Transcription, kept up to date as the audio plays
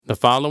The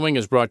following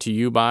is brought to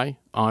you by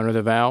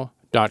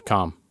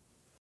HonorTheVow.com.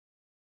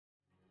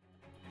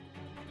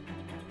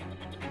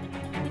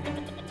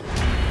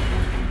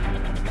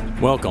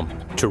 Welcome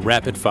to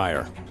Rapid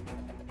Fire.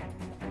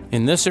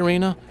 In this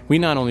arena, we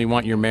not only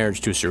want your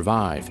marriage to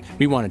survive,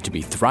 we want it to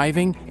be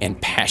thriving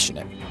and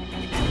passionate.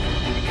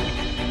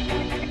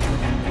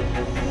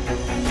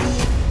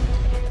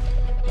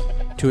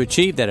 To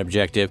achieve that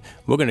objective,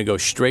 we're going to go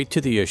straight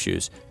to the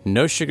issues.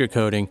 No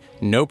sugarcoating,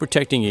 no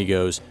protecting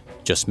egos,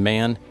 just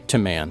man to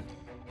man.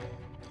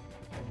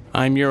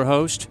 I'm your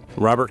host,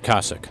 Robert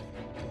Kosick.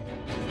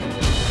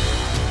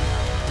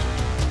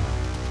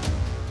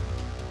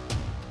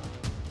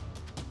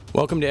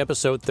 Welcome to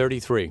episode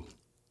 33.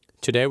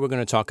 Today we're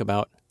going to talk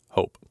about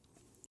hope.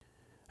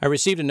 I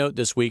received a note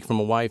this week from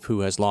a wife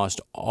who has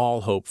lost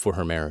all hope for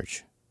her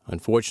marriage.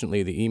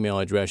 Unfortunately, the email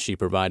address she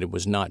provided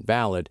was not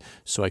valid,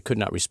 so I could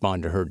not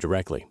respond to her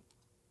directly.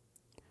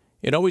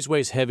 It always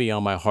weighs heavy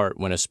on my heart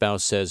when a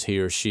spouse says he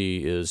or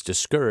she is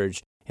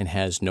discouraged and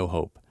has no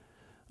hope.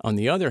 On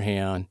the other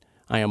hand,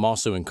 I am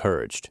also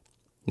encouraged.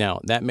 Now,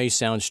 that may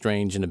sound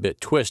strange and a bit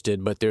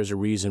twisted, but there's a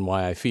reason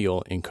why I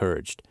feel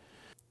encouraged.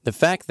 The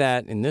fact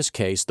that, in this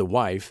case, the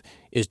wife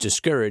is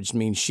discouraged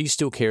means she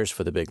still cares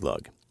for the big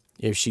lug.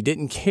 If she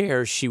didn't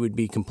care, she would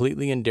be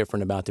completely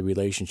indifferent about the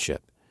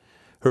relationship.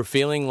 Her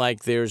feeling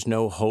like there's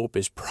no hope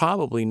is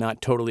probably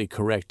not totally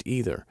correct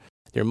either.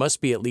 There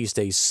must be at least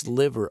a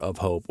sliver of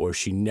hope, or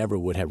she never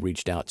would have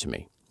reached out to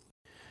me.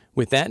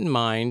 With that in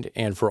mind,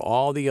 and for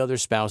all the other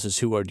spouses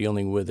who are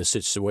dealing with a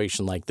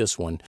situation like this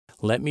one,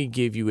 let me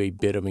give you a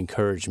bit of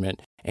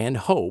encouragement and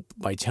hope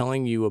by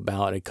telling you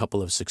about a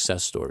couple of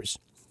success stories.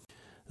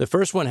 The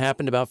first one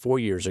happened about 4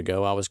 years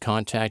ago. I was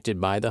contacted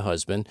by the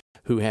husband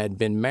who had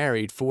been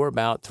married for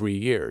about 3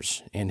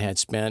 years and had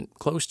spent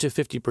close to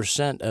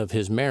 50% of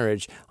his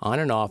marriage on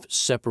and off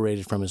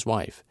separated from his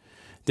wife.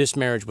 This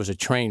marriage was a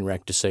train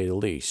wreck, to say the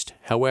least.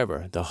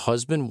 However, the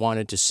husband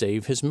wanted to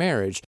save his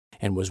marriage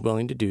and was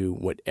willing to do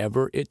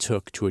whatever it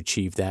took to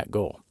achieve that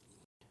goal.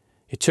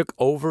 It took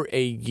over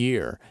a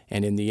year,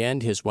 and in the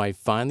end, his wife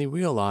finally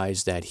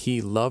realized that he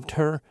loved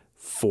her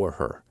for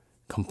her,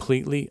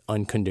 completely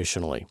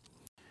unconditionally.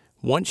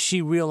 Once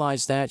she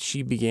realized that,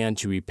 she began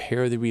to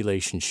repair the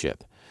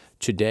relationship.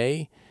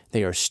 Today,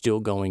 they are still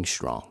going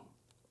strong.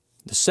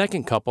 The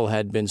second couple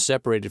had been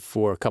separated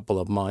for a couple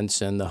of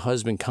months, and the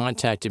husband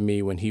contacted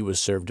me when he was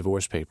served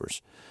divorce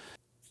papers.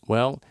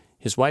 Well,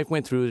 his wife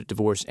went through the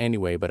divorce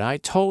anyway, but I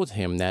told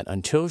him that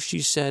until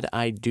she said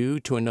I do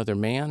to another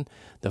man,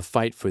 the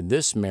fight for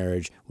this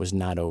marriage was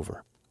not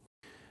over.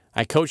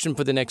 I coached him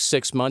for the next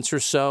 6 months or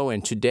so,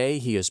 and today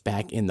he is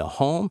back in the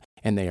home,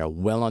 and they are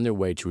well on their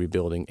way to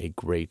rebuilding a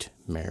great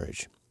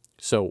marriage.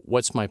 So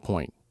what's my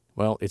point?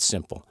 Well, it's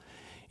simple.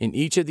 In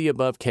each of the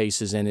above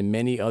cases, and in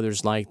many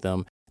others like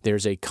them,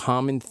 there's a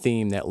common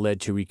theme that led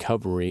to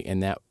recovery,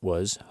 and that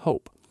was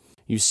hope.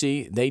 You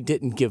see, they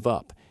didn't give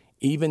up.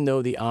 Even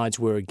though the odds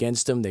were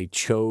against them, they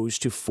chose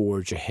to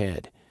forge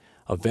ahead.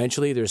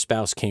 Eventually, their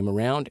spouse came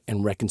around,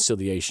 and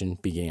reconciliation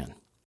began.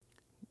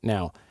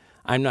 Now,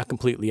 I'm not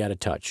completely out of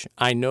touch.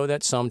 I know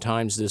that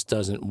sometimes this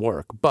doesn't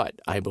work,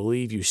 but I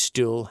believe you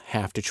still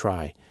have to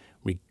try,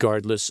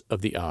 regardless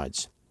of the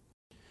odds.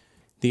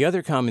 The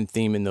other common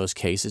theme in those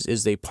cases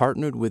is they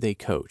partnered with a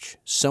coach,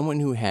 someone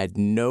who had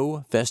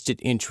no vested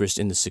interest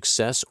in the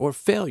success or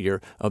failure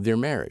of their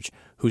marriage,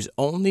 whose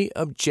only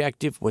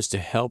objective was to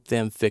help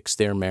them fix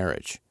their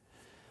marriage.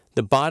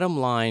 The bottom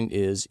line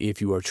is,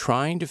 if you are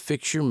trying to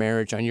fix your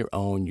marriage on your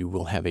own, you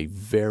will have a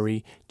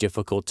very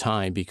difficult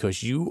time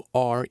because you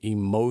are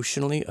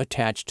emotionally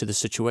attached to the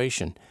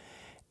situation.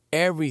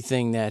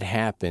 Everything that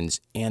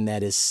happens and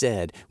that is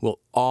said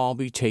will all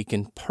be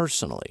taken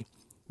personally.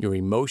 Your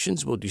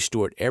emotions will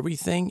distort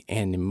everything,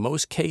 and in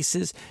most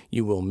cases,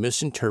 you will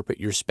misinterpret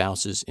your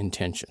spouse's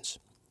intentions.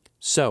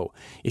 So,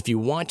 if you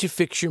want to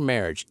fix your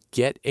marriage,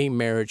 get a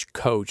marriage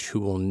coach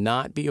who will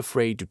not be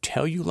afraid to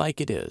tell you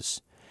like it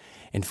is.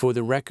 And for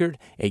the record,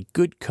 a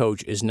good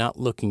coach is not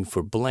looking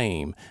for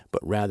blame,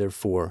 but rather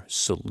for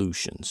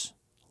solutions.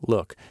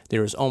 Look,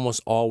 there is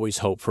almost always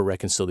hope for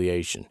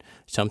reconciliation.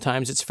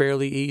 Sometimes it's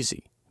fairly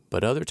easy,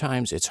 but other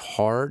times it's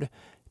hard,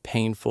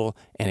 painful,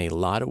 and a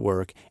lot of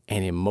work,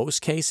 and in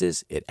most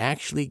cases, it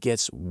actually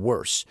gets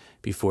worse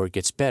before it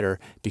gets better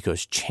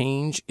because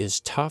change is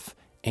tough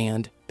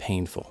and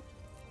painful.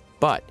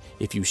 But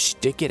if you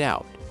stick it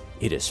out,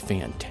 it is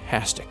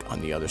fantastic on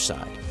the other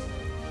side.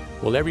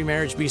 Will every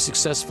marriage be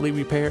successfully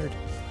repaired?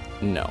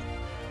 No.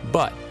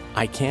 But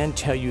I can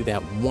tell you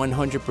that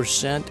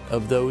 100%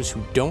 of those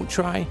who don't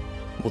try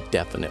will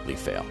definitely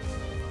fail.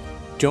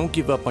 Don't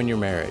give up on your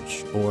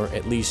marriage, or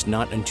at least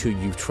not until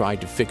you've tried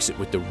to fix it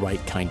with the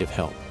right kind of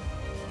help.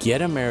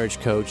 Get a marriage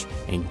coach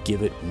and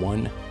give it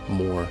one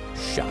more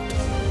shot.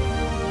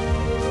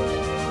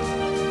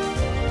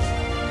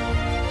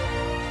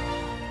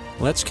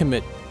 Let's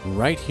commit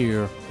right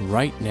here,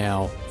 right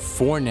now,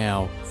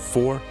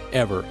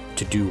 forever,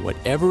 to do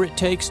whatever it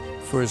takes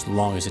for as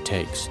long as it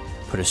takes.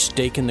 Put a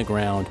stake in the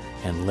ground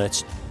and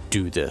let's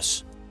do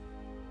this.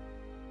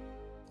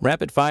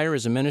 Rapid Fire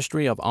is a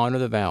ministry of Honor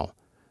the Vow.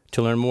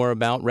 To learn more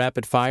about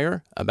Rapid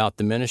Fire, about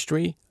the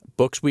ministry,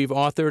 books we've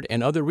authored,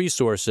 and other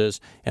resources,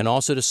 and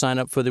also to sign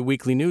up for the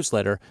weekly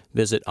newsletter,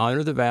 visit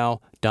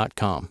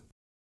honorthevow.com.